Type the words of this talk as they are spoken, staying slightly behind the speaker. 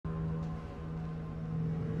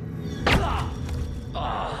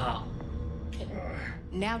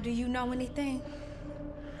Now do you know anything?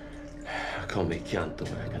 Come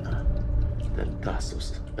chiantoväkänä. Den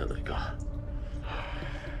tassos elega.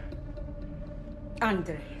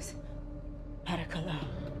 Andres. Parakala.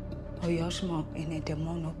 Oyosmo ene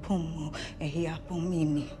demono pumu e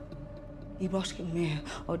hiapumini. Iboske me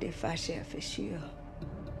o de fashe fishio.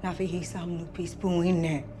 Na fi hisam nu peace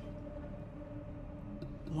puine.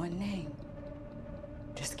 One name.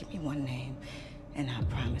 Just give me one name, and I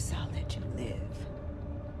promise I'll let you live.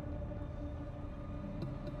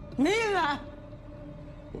 Mila!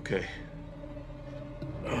 Okay.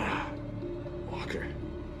 Walker.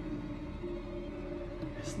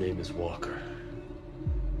 His name is Walker.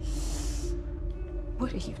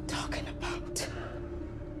 What are you talking about?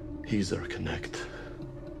 He's our connect.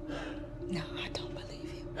 No, I don't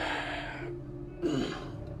believe you.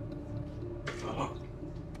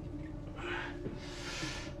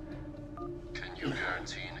 Can you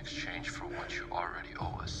guarantee in exchange for what you already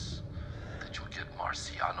owe us that you'll get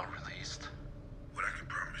Marciano released? What I can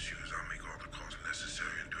promise you is I'll make all the calls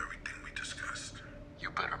necessary and do everything we discussed. You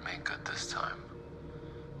better make good this time,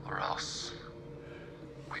 or else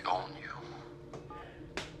we own you.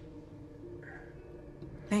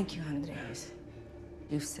 Thank you, Andres.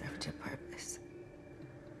 You've served your purpose.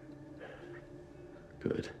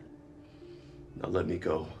 Good. Now let me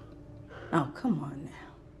go. Oh, come on now.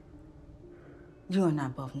 You and I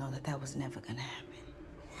both know that was never gonna happen.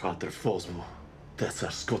 Hater Fosmo. That's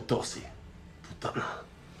our Scotosi. Putana.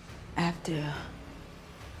 After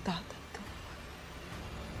Tata.